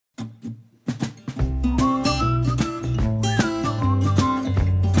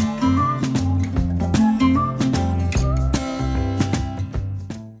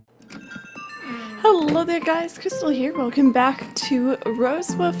Hey guys, Crystal here. Welcome back to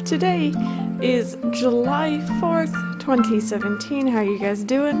RoseWood. Today is July 4th, 2017. How are you guys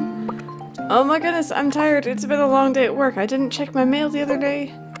doing? Oh my goodness, I'm tired. It's been a long day at work. I didn't check my mail the other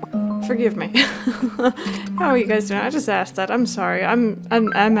day. Forgive me. How are you guys doing? I just asked that. I'm sorry. I'm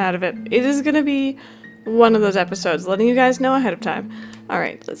out of it. It is gonna be one of those episodes, letting you guys know ahead of time.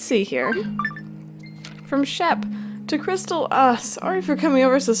 Alright, let's see here. From Shep. To Crystal, sorry for coming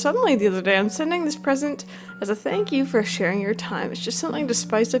over so suddenly the other day. I'm sending this present as a thank you for sharing your time. It's just something to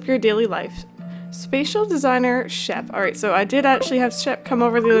spice up your daily life. Spatial designer Shep. Alright, so I did actually have Shep come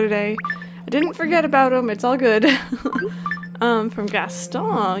over the other day. I didn't forget about him. It's all good. From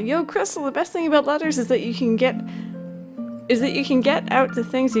Gaston. Yo, Crystal, the best thing about letters is that you can get out the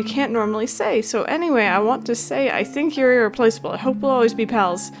things you can't normally say. So anyway, I want to say I think you're irreplaceable. I hope we'll always be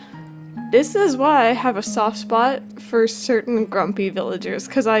pals. This is why I have a soft spot for certain grumpy villagers,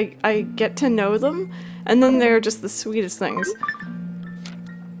 because I get to know them, and then they're just the sweetest things.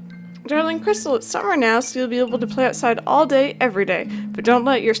 Darling Crystal, it's summer now, so you'll be able to play outside all day, every day. But don't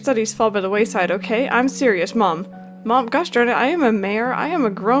let your studies fall by the wayside, okay? I'm serious, Mom. Mom, gosh darn it, I am a mayor. I am a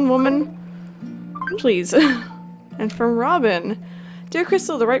grown woman. Please. And from Robin. Dear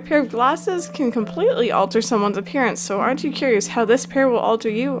Crystal, the right pair of glasses can completely alter someone's appearance, so aren't you curious how this pair will alter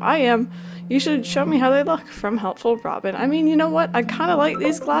you? I am. You should show me how they look. From Helpful Robin. I mean, you know what? I kind of like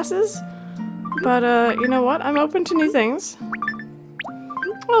these glasses, but you know what? I'm open to new things.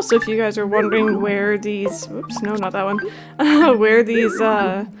 Also, if you guys are wondering where these... Oops, no, not that one. Where these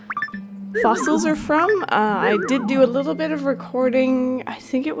fossils are from, I did do a little bit of recording, I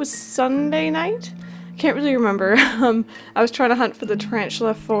think it was Sunday night? Can't really remember. I was trying to hunt for the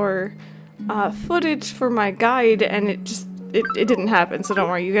tarantula for footage for my guide, and it didn't happen, so don't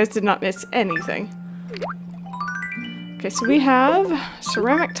worry, you guys did not miss anything. Okay, so we have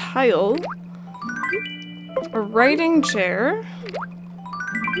ceramic tile, a writing chair,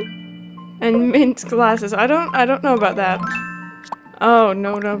 and mint glasses. I don't know about that. Oh,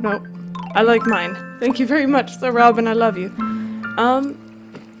 no. I like mine. Thank you very much, though, Robin, I love you.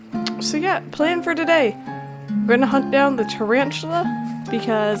 So yeah, plan for today. We're gonna hunt down the tarantula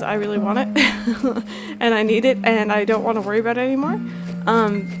because I really want it and I need it and I don't want to worry about it anymore.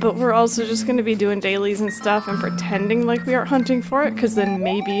 But we're also just gonna be doing dailies and stuff and pretending like we are hunting for it, because then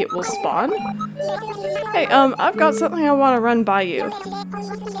maybe it will spawn. Hey, I've got something I want to run by you.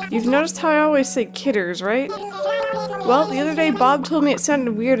 You've noticed how I always say kidders, right? Well, the other day Bob told me it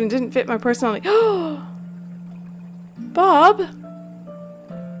sounded weird and didn't fit my personality. Bob?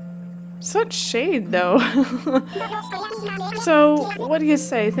 Such shade, though. So, what do you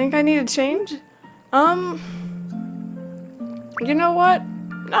say? Think I need a change? You know what?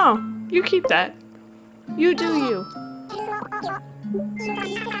 No, you keep that. You do you.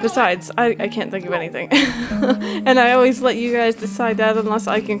 Besides, I can't think of anything. And I always let you guys decide that unless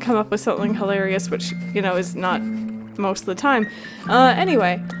I can come up with something hilarious, which, you know, is not most of the time.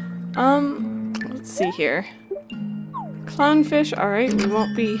 Anyway, let's see here. Clownfish, alright, we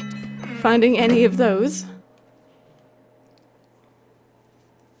won't be finding any of those.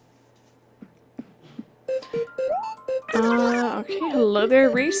 Okay, hello there,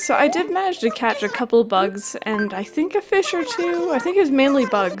 Reese. So I did manage to catch a couple bugs, and I think a fish or two. I think it was mainly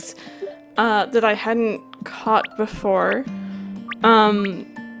bugs, that I hadn't caught before.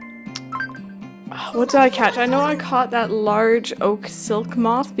 What did I catch? I know I caught that large oak silk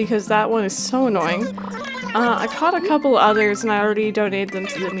moth, because that one is so annoying. I caught a couple others and I already donated them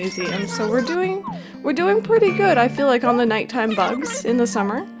to the museum, so we're doing pretty good, I feel like, on the nighttime bugs in the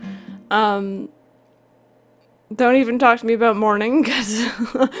summer. Don't even talk to me about morning, because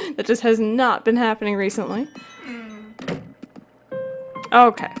that just has not been happening recently.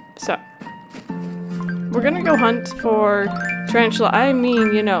 Okay, so we're gonna go hunt for tarantula. I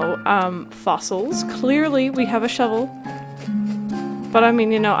mean, you know, fossils. Clearly we have a shovel. But I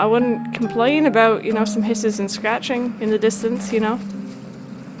mean, you know, I wouldn't complain about, you know, some hisses and scratching in the distance, you know.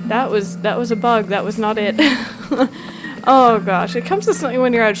 That was a bug, that was not it. Oh gosh, it comes to something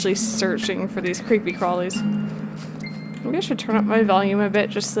when you're actually searching for these creepy crawlies. Maybe I should turn up my volume a bit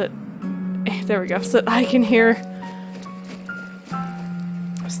just so that, there we go, so that I can hear.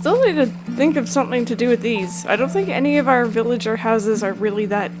 Still need to think of something to do with these. I don't think any of our villager houses are really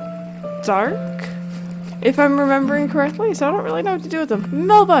that dark, if I'm remembering correctly, so I don't really know what to do with them.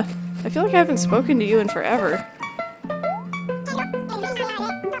 Melba! I feel like I haven't spoken to you in forever.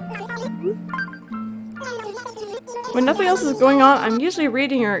 When nothing else is going on, I'm usually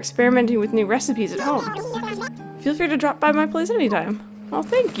reading or experimenting with new recipes at home. Feel free to drop by my place anytime. Oh,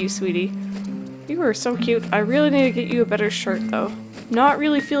 thank you, sweetie. You are so cute. I really need to get you a better shirt, though. Not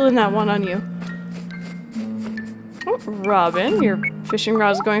really feeling that one on you. Robin, your fishing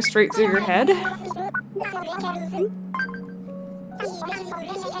rod's going straight through your head.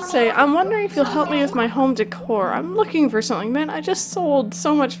 Say, I'm wondering if you'll help me with my home decor. I'm looking for something, man. I just sold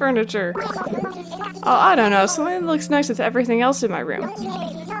so much furniture. Oh, I don't know. Something that looks nice with everything else in my room.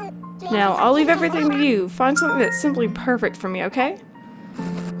 Now, I'll leave everything to you. Find something that's simply perfect for me, okay?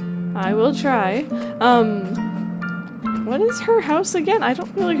 I will try. What is her house again? I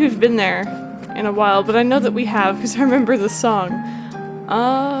don't feel like we've been there in a while, but I know that we have because I remember the song.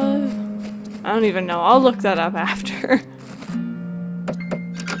 I don't even know. I'll look that up after.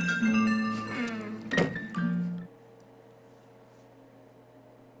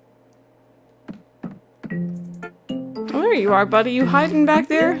 Oh, there you are, buddy. You hiding back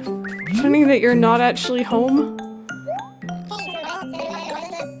there? Pretending that you're not actually home?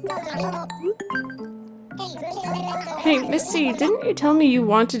 Hey, Misty, didn't you tell me you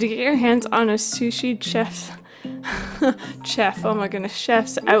wanted to get your hands on a sushi chef's... oh my goodness,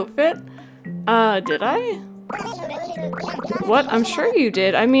 chef's outfit? Did I? What? I'm sure you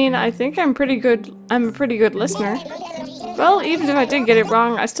did. I mean, I think I'm a pretty good listener. Well, even if I did get it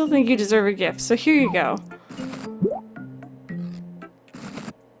wrong, I still think you deserve a gift, so here you go.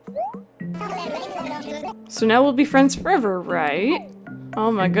 So now we'll be friends forever, right?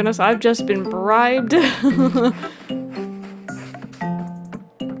 Oh my goodness, I've just been bribed.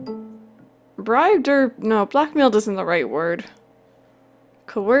 Bribed or... no, blackmailed isn't the right word.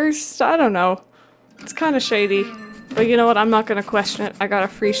 Coerced? I don't know. It's kind of shady. But you know what? I'm not gonna question it. I got a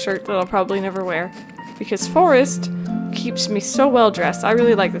free shirt that I'll probably never wear. Because Forrest keeps me so well dressed. I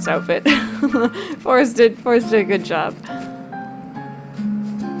really like this outfit. Forrest did a good job.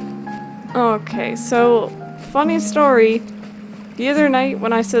 Okay, so... funny story. The other night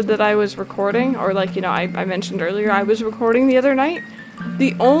when I said that I was recording, or like, you know, I mentioned earlier I was recording the other night,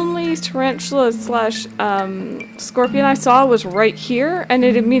 the only tarantula slash scorpion I saw was right here, and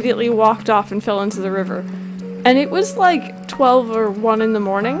it immediately walked off and fell into the river. And it was like 12 or 1 in the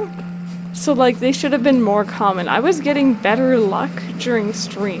morning, so like they should have been more common. I was getting better luck during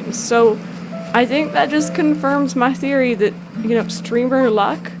streams, so I think that just confirms my theory that, you know, streamer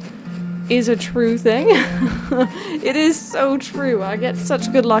luck is a true thing. It is so true. I get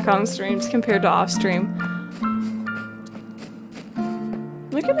such good luck on streams compared to off stream.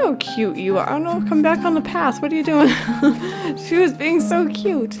 Look at how cute you are. Oh no, come back on the path. What are you doing? She was being so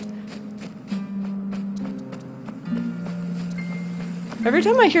cute. Every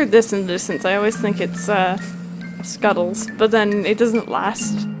time I hear this in the distance, I always think it's Scuttles, but then it doesn't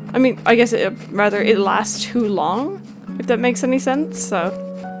last. I mean, I guess it lasts too long, if that makes any sense, so.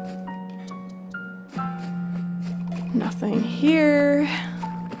 Nothing here.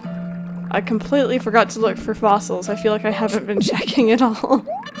 I completely forgot to look for fossils. I feel like I haven't been checking at all.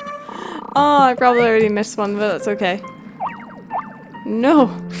 Oh, I probably already missed one, but that's okay. No!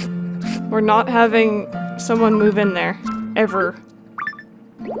 We're not having someone move in there. Ever.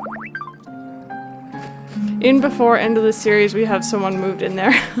 In before end of the series, we have someone moved in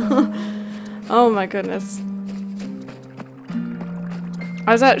there. Oh my goodness.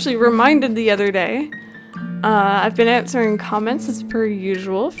 I was actually reminded the other day. I've been answering comments as per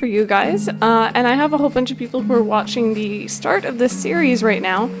usual for you guys, and I have a whole bunch of people who are watching the start of this series right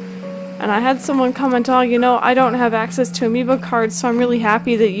now, and I had someone comment, oh, you know, I don't have access to Amiibo cards, so I'm really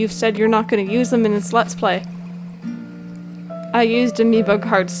happy that you've said you're not going to use them in this Let's Play. I used Amiibo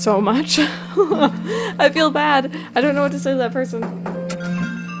cards so much. I feel bad. I don't know what to say to that person.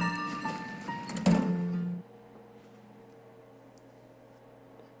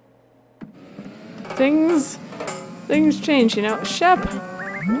 Things change, you know. Shep!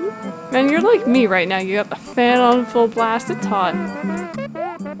 Man, you're like me right now. You got the fan on full blast. It's hot.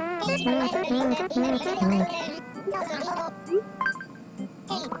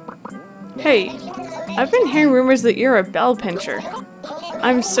 Hey, I've been hearing rumors that you're a bell pincher.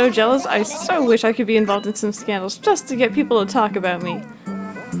 I'm so jealous. I so wish I could be involved in some scandals just to get people to talk about me.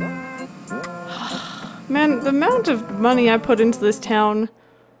 Man, the amount of money I put into this town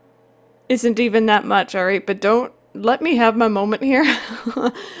isn't even that much, alright? But don't let me have my moment here.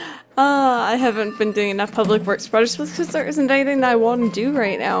 I haven't been doing enough public works projects because there isn't anything that I want to do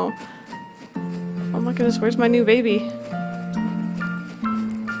right now. Oh my goodness, where's my new baby?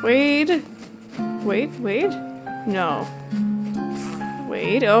 Wade? Wade? No.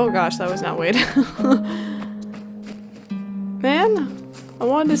 Wade? Oh gosh, that was not Wade. Man, I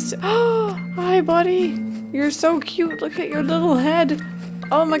wanted to see— oh, hi buddy! You're so cute, look at your little head!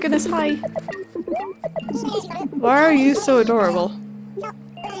 Oh my goodness, hi! Why are you so adorable?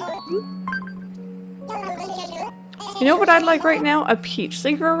 You know what I'd like right now? A peach.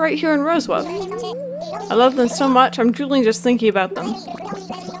 They grow right here in RoseWood. I love them so much, I'm drooling just thinking about them.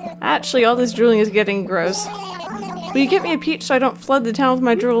 Actually, all this drooling is getting gross. Will you get me a peach so I don't flood the town with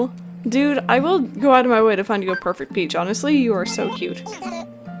my drool? Dude, I will go out of my way to find you a perfect peach. Honestly, you are so cute.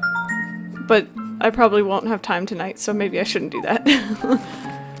 But I probably won't have time tonight, so maybe I shouldn't do that.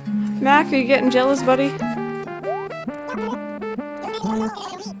 Mac, are you getting jealous, buddy?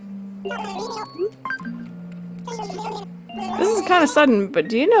 This is kind of sudden, but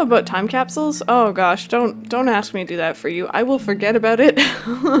do you know about time capsules? Oh gosh, don't ask me to do that for you. I will forget about it.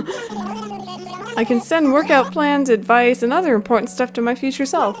 I can send workout plans, advice, and other important stuff to my future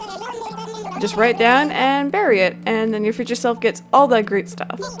self. Just write down and bury it, and then your future self gets all that great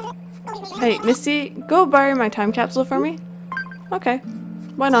stuff. Hey, Misty, go borrow my time capsule for me? Okay,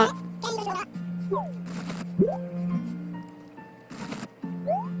 why not?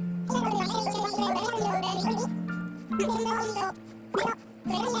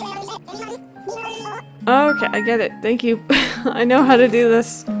 Okay, I get it. Thank you. I know how to do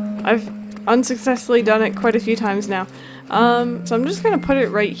this. I've unsuccessfully done it quite a few times now. So I'm just gonna put it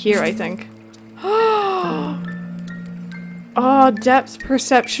right here, I think. Oh, depth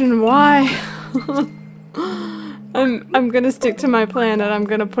perception, why? I'm gonna stick to my plan and I'm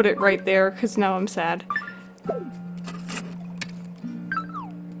gonna put it right there because now I'm sad.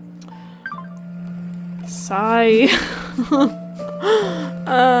 Sigh.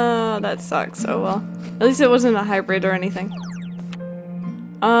 That sucks. Oh well. At least it wasn't a hybrid or anything.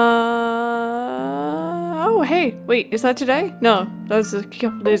 Oh hey, wait, is that today? No, that was a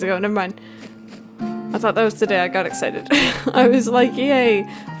couple days ago, never mind. I thought that was today, I got excited. I was like, yay,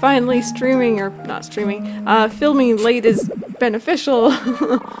 finally streaming, or not streaming, filming late is beneficial.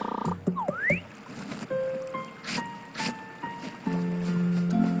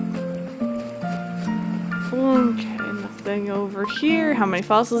 Okay, nothing over here. How many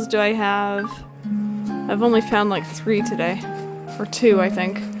fossils do I have? I've only found like 3 today. Or 2, I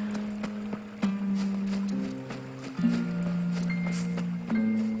think.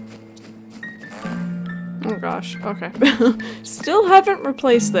 Oh gosh, okay. Still haven't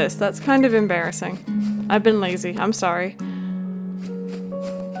replaced this. That's kind of embarrassing. I've been lazy. I'm sorry.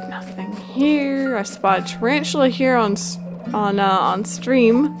 Nothing here. I spotted tarantula here on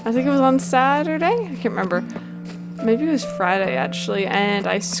stream. I think it was on Saturday? I can't remember. Maybe it was Friday actually, and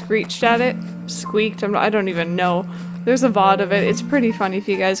I screeched at it. Squeaked. I don't even know. There's a VOD of it. It's pretty funny if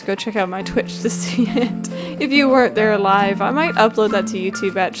you guys go check out my Twitch to see it. If you weren't there live, I might upload that to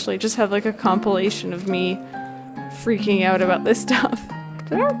YouTube actually. Just have like a compilation of me freaking out about this stuff.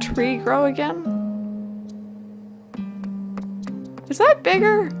 Did our tree grow again? Is that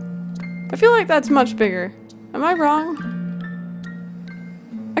bigger? I feel like that's much bigger. Am I wrong?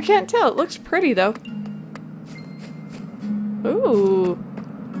 I can't tell. It looks pretty though. Ooh.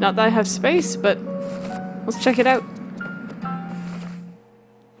 Not that I have space, but let's check it out.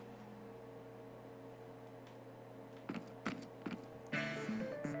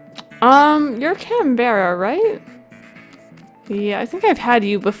 You're Canberra, right? Yeah, I think I've had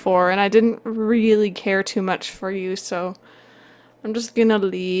you before, and I didn't really care too much for you, so I'm just gonna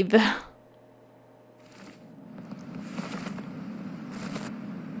leave.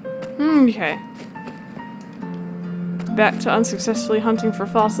 Okay. Back to unsuccessfully hunting for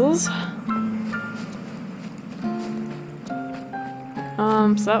fossils.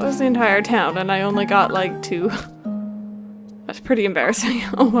 So that was the entire town, and I only got like 2. That's pretty embarrassing.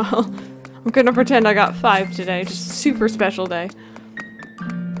 Oh well. I'm gonna pretend I got 5 today. Just a super special day.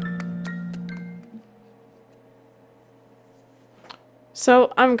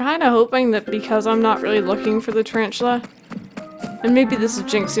 So I'm kind of hoping that because I'm not really looking for the tarantula, and maybe this is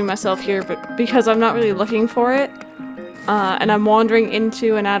jinxing myself here, but because I'm not really looking for it, and I'm wandering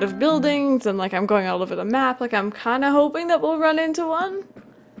into and out of buildings, and like I'm going all over the map, like I'm kind of hoping that we'll run into one.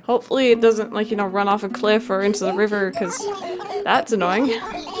 Hopefully it doesn't, like, you know, run off a cliff or into the river, because that's annoying.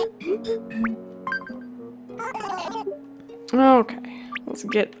 Okay, let's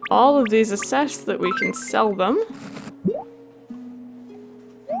get all of these assessed that we can sell them.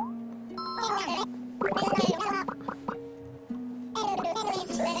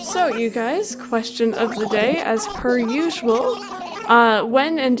 So, you guys, question of the day, as per usual.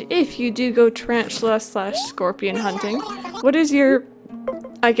 When and if you do go tarantula/scorpion hunting, what is your,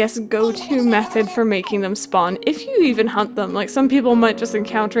 I guess, go-to method for making them spawn, if you even hunt them? Like, some people might just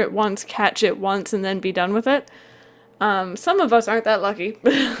encounter it once, catch it once, and then be done with it. Some of us aren't that lucky.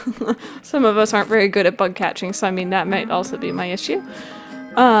 Some of us aren't very good at bug catching, so I mean, that might also be my issue.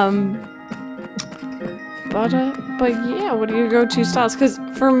 But yeah, what are your go-to styles? Because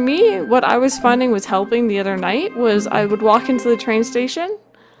for me, what I was finding was helping the other night was I would walk into the train station,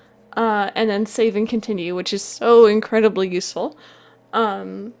 and then save and continue, which is so incredibly useful.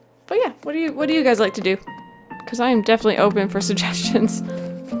 But yeah, what do you guys like to do? Because I am definitely open for suggestions.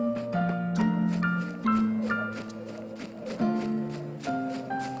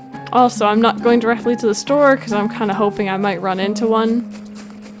 Also, I'm not going directly to the store because I'm kind of hoping I might run into one.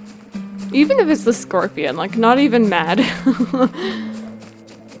 Even if it's the scorpion, like, not even mad.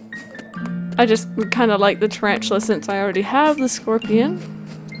 I just kind of like the tarantula since I already have the scorpion.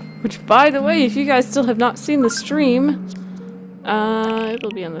 Which, by the way, if you guys still have not seen the stream,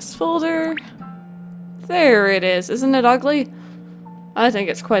 it'll be in this folder. There it is. Isn't it ugly? I think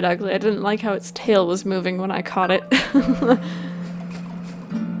it's quite ugly. I didn't like how its tail was moving when I caught it.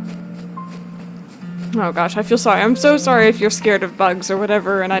 Oh gosh, I feel sorry. I'm so sorry if you're scared of bugs or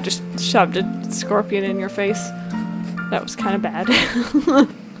whatever and I just shoved a scorpion in your face. That was kind of bad.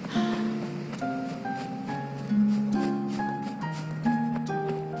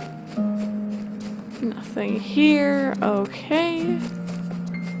 Nothing here. Okay.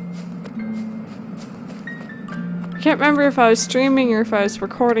 I can't remember if I was streaming or if I was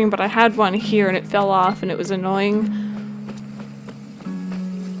recording, but I had one here and it fell off and it was annoying.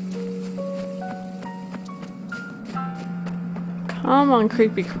 Come on,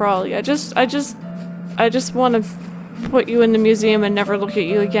 creepy crawly. I just want to put you in the museum and never look at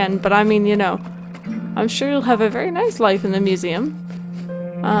you again, but I mean, you know, I'm sure you'll have a very nice life in the museum.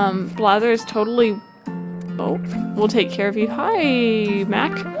 Blather is totally... Oh, we'll take care of you. Hi,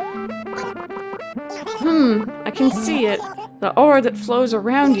 Mac. I can see it. The aura that flows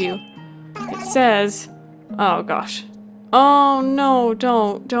around you. It says... Oh, gosh. Oh, no,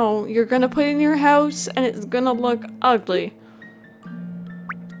 don't. You're gonna put it in your house, and it's gonna look ugly.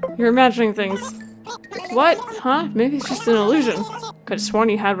 You're imagining things. What? Huh? Maybe it's just an illusion. Could have sworn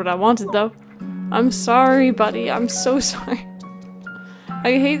you had what I wanted, though. I'm sorry, buddy. I'm so sorry.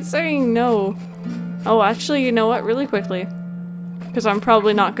 I hate saying no. Oh, actually, you know what? Really quickly. Because I'm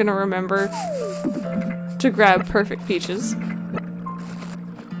probably not gonna remember to grab perfect peaches.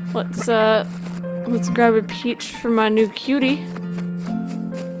 Let's grab a peach for my new cutie.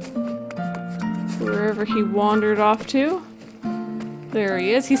 Wherever he wandered off to. There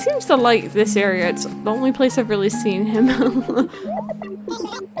he is. He seems to like this area. It's the only place I've really seen him.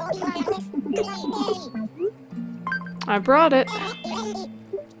 I brought it.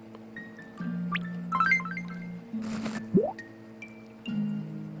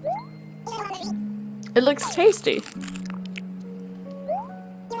 It looks tasty.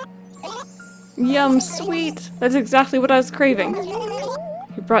 Yum, sweet. That's exactly what I was craving.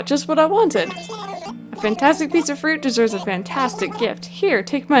 You brought just what I wanted. A fantastic piece of fruit deserves a fantastic gift. Here,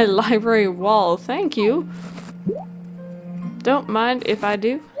 take my library wall. Thank you. Don't mind if I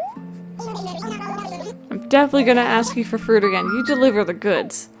do. I'm definitely gonna ask you for fruit again. You deliver the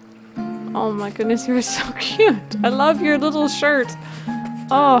goods. Oh my goodness, you're so cute. I love your little shirt.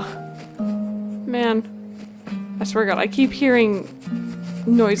 Oh, man. I swear to God, I keep hearing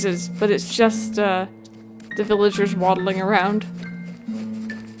noises, but it's just the villagers waddling around.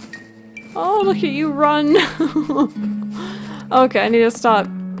 Oh, look at you run! Okay, I need to stop,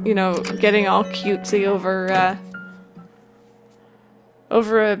 you know, getting all cutesy over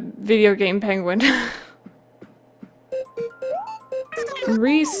a video game penguin.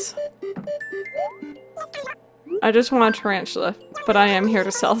 Reese. I just want a tarantula, but I am here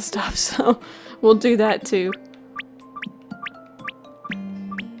to sell stuff, so we'll do that too.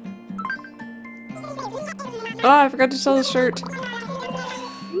 Oh, I forgot to sell the shirt.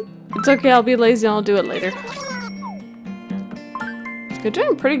 It's okay, I'll be lazy and I'll do it later. You're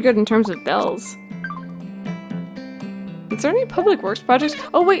doing pretty good in terms of bells. Is there any public works projects?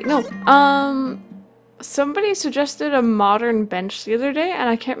 Oh wait, no. Somebody suggested a modern bench the other day, and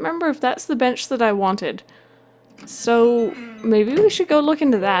I can't remember if that's the bench that I wanted. So maybe we should go look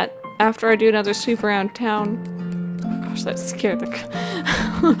into that after I do another sweep around town. Gosh, that scared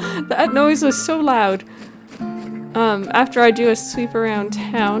the... That noise was so loud. After I do a sweep around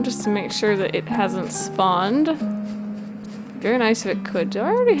town, just to make sure that it hasn't spawned. Very nice if it could. Do I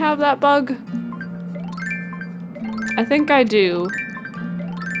already have that bug? I think I do.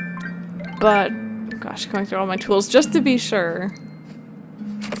 But, gosh, going through all my tools just to be sure.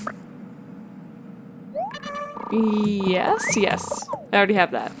 Yes. I already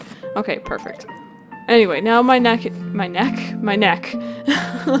have that. Okay, perfect. Anyway, now my neck.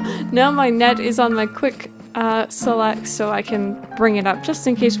 Now my net is on my quick select, so I can bring it up just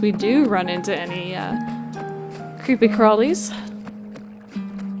in case we do run into any creepy crawlies.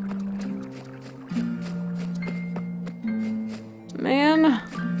 Man.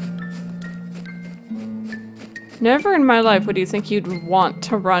 Never in my life would you think you'd want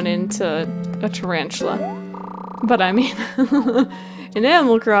to run into a tarantula. But I mean, in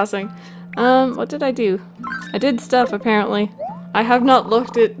Animal Crossing. What did I do? I did stuff, apparently. I have not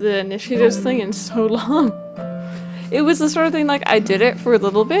looked at the initiatives thing in so long. It was the sort of thing like I did it for a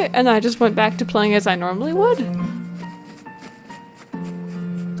little bit and I just went back to playing as I normally would.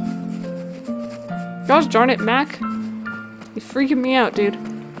 Gosh darn it, Mac. You're freaking me out, dude.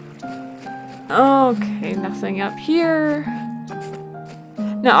 Okay, nothing up here.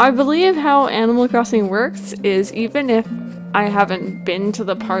 Now, I believe how Animal Crossing works is even if I haven't been to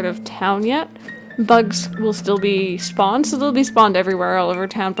the part of town yet, bugs will still be spawned, so they'll be spawned everywhere all over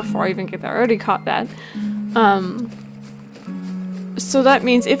town before I even get there. I already caught that. So that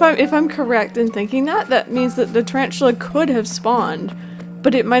means if I'm correct in thinking that, that means that the tarantula could have spawned,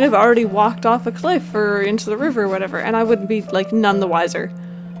 but it might have already walked off a cliff or into the river or whatever, and I wouldn't be, like, none the wiser.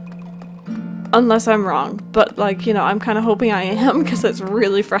 Unless I'm wrong. But, like, you know, I'm kind of hoping I am, because it's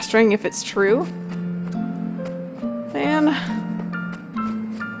really frustrating if it's true. Man.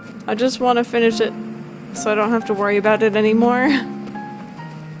 I just want to finish it so I don't have to worry about it anymore.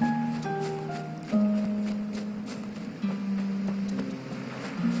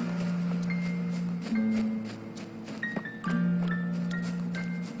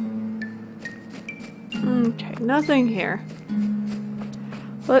 Okay, nothing here.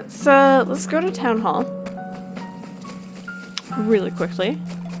 Let's go to Town Hall. Really quickly.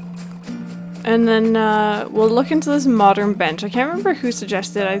 And then, we'll look into this modern bench. I can't remember who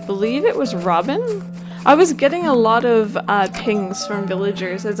suggested it. I believe it was Robin? I was getting a lot of, pings from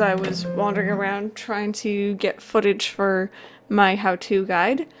villagers as I was wandering around trying to get footage for my how-to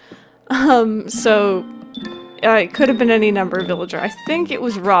guide. So... it could have been any number of villager. I think it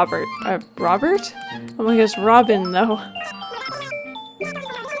was Robert. Robert? Oh my gosh, Robin, though.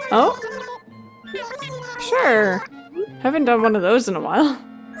 Oh? Sure. Haven't done one of those in a while.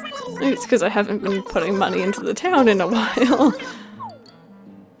 Maybe it's because I haven't been putting money into the town in a while.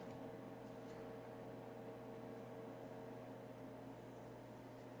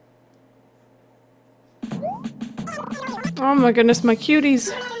 Oh my goodness, my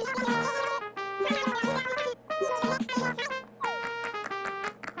cuties.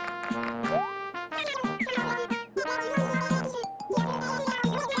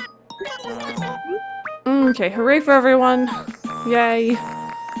 Okay, hooray for everyone. Yay.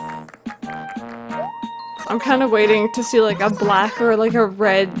 I'm kind of waiting to see like a black or like a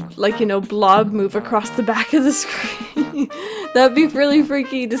red, like, you know, blob move across the back of the screen. That'd be really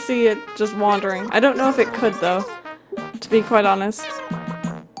freaky to see it just wandering. I don't know if it could though, to be quite honest.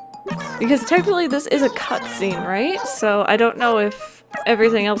 Because technically this is a cutscene, right? So I don't know if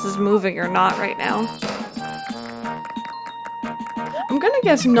everything else is moving or not right now. I'm gonna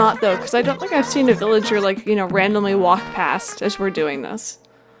guess not though, because I don't think I've seen a villager like, you know, randomly walk past as we're doing this.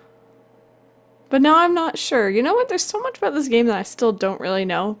 But now I'm not sure. You know what? There's so much about this game that I still don't really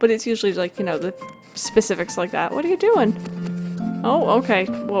know, but it's usually like, you know, the specifics like that. What are you doing? Oh, okay.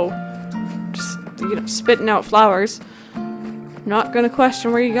 Whoa. Just, you know, spitting out flowers. Not gonna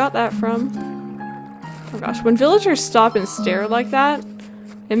question where you got that from. Oh gosh, when villagers stop and stare like that,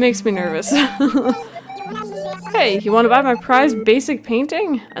 it makes me nervous. Hey, you want to buy my prized basic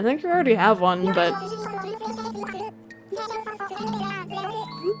painting? I think you already have one, but...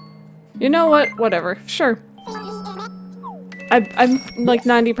 You know what? Whatever. Sure. I'm like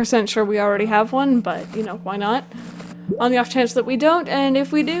 90% sure we already have one, but, you know, why not? On the off chance that we don't, and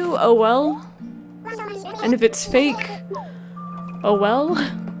if we do, oh well. And if it's fake, oh well.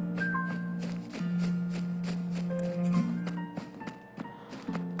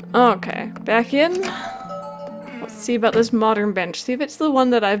 Okay, back in. Let's see about this modern bench. See if it's the one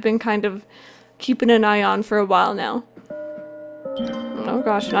that I've been kind of keeping an eye on for a while now. Oh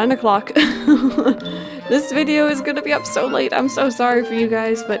gosh, 9 o'clock. This video is gonna be up so late. I'm so sorry for you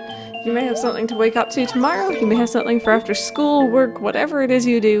guys, but you may have something to wake up to tomorrow. You may have something for after school, work, whatever it is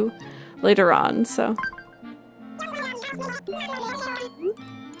you do later on, so.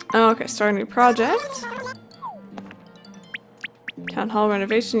 Okay, start a new project. Town hall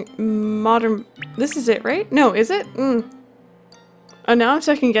renovation, modern... This is it, right? No, is it? Oh, now I'm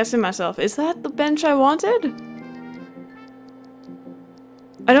second guessing myself. Is that the bench I wanted?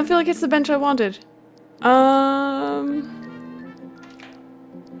 I don't feel like it's the bench I wanted. I'm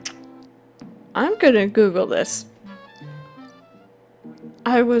gonna Google this.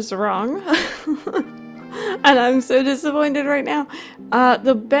 I was wrong. And I'm so disappointed right now.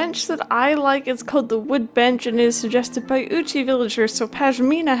 The bench that I like is called the wood bench and is suggested by Uchi villagers, so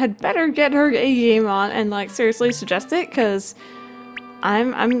Pajmina had better get her A game on and like seriously suggest it, because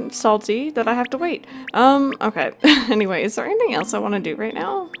I'm salty that I have to wait. Okay. Anyway, is there anything else I want to do right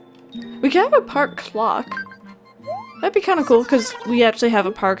now? We can have a park clock. That'd be kind of cool because we actually have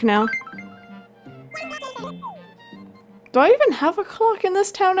a park now. Do I even have a clock in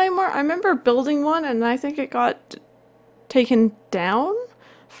this town anymore? I remember building one and I think it got taken down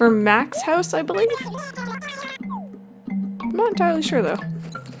for Mac's house, I believe. I'm not entirely sure though.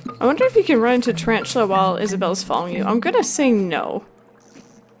 I wonder if you can run into Tarantula while Isabel's following you. I'm gonna say no.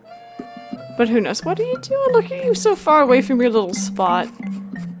 But who knows? What are you doing? Look at you so far away from your little spot.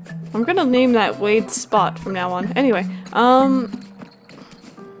 I'm gonna name that Wade's spot from now on. Anyway, I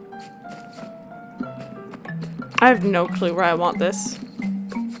have no clue where I want this.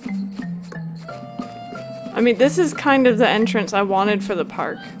 I mean, this is kind of the entrance I wanted for the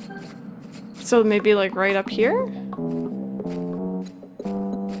park. So maybe like right up here?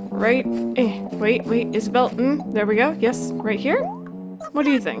 Right? Wait, Isabel, there we go. Yes, right here? What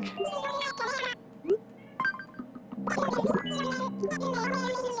do you think?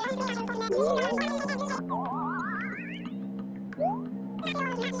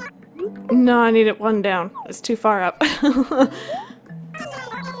 No, I need it one down. It's too far up.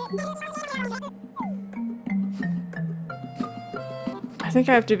 I think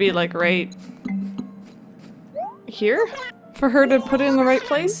I have to be like right here for her to put it in the right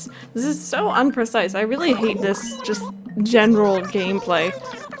place. This is so unprecise. I really hate this just general gameplay.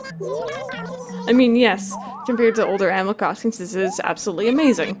 I mean, yes, compared to older Animal Crossing, this is absolutely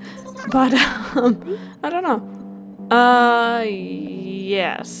amazing. But, I don't know.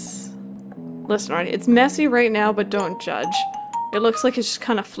 Yes. Listen, alright, it's messy right now, but don't judge. It looks like it's just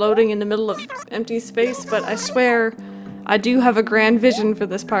kind of floating in the middle of empty space, but I swear I do have a grand vision for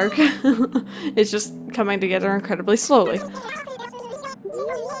this park. It's just coming together incredibly slowly.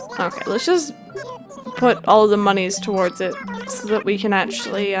 Okay, let's just put all of the monies towards it so that we can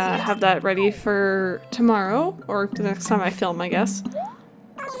actually have that ready for tomorrow, or the next time I film, I guess.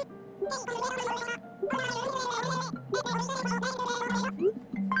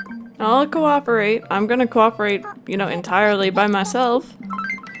 I'll cooperate. I'm gonna cooperate, you know, entirely by myself.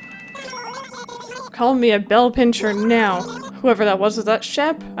 Call me a bell pincher now. Whoever that was that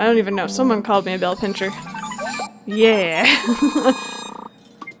Shep? I don't even know. Someone called me a bell pincher. Yeah.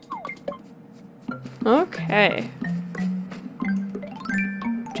 Okay.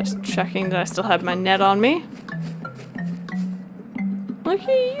 Just checking that I still have my net on me. Look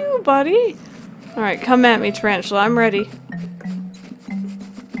at you, buddy. Alright, come at me, Tarantula. I'm ready.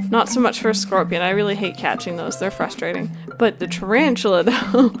 Not so much for a scorpion. I really hate catching those. They're frustrating. But the tarantula,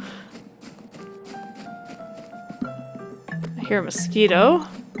 though. I hear a mosquito.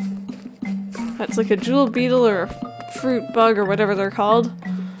 That's like a jewel beetle or a fruit bug or whatever they're called.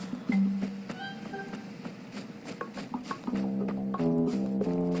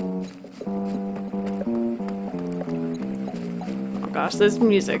 Oh gosh, this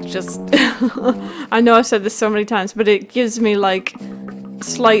music just... I know I've said this so many times, but it gives me like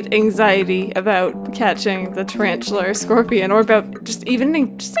slight anxiety about catching the tarantula or scorpion, or about just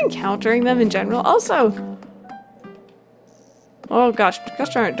encountering them in general. Also, oh gosh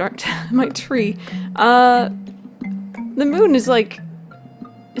darn it, my tree. The moon is like,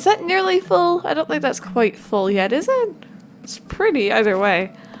 is that nearly full? I don't think that's quite full yet, is it? It's pretty either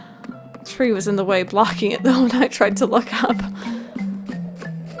way. The tree was in the way blocking it though when I tried to look up.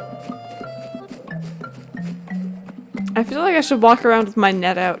 I feel like I should walk around with my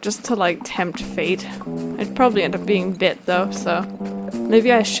net out just to like tempt fate. I'd probably end up being bit though, so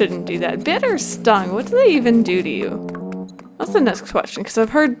maybe I shouldn't do that. Bit or stung? What do they even do to you? That's the next question, because I've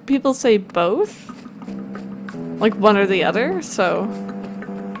heard people say both. Like one or the other, so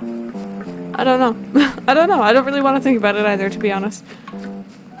I don't know. I don't know. I don't really want to think about it either, to be honest.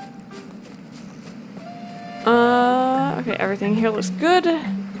 Okay, everything here looks good.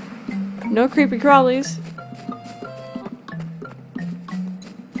 No creepy crawlies.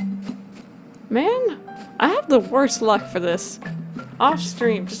 Man, I have the worst luck for this. Off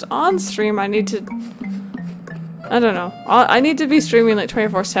stream, just on stream, I need to... I don't know. I need to be streaming like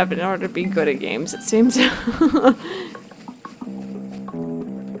 24/7 in order to be good at games, it seems.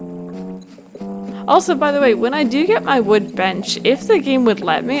 Also, by the way, when I do get my wood bench, if the game would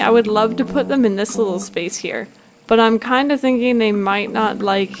let me, I would love to put them in this little space here. But I'm kind of thinking they might not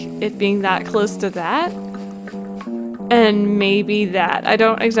like it being that close to that. And maybe that. I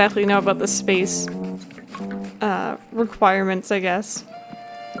don't exactly know about the space requirements, I guess.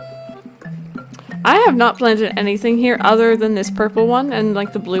 I have not planted anything here other than this purple one and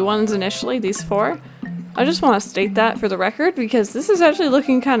like the blue ones initially, these 4. I just want to state that for the record because this is actually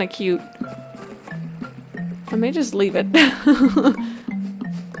looking kind of cute. I may just leave it.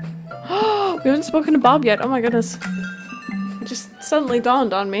 We haven't spoken to Bob yet. Oh my goodness. It just suddenly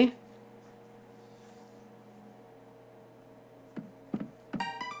dawned on me.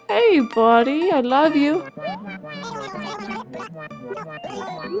 Hey, buddy. I love you.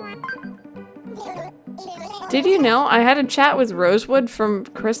 Did you know I had a chat with RoseWood from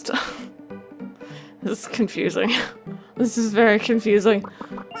Crystal? This is confusing. This is very confusing.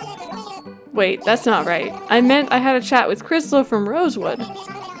 Wait, that's not right. I meant I had a chat with Crystal from RoseWood.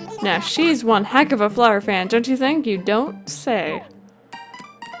 Now, she's one heck of a flower fan, don't you think? You don't say.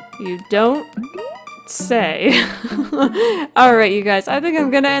 You don't say. Alright, you guys. I think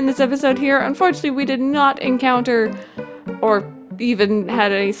I'm gonna end this episode here. Unfortunately, we did not encounter or even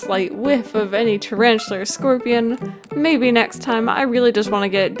had a slight whiff of any tarantula or scorpion. Maybe next time. I really just want to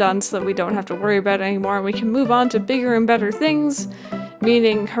get it done so that we don't have to worry about it anymore and we can move on to bigger and better things,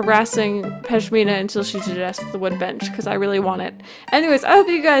 meaning harassing Peshmina until she suggests the wood bench, because I really want it. Anyways, I hope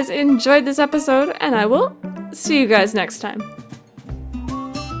you guys enjoyed this episode, and I will see you guys next time.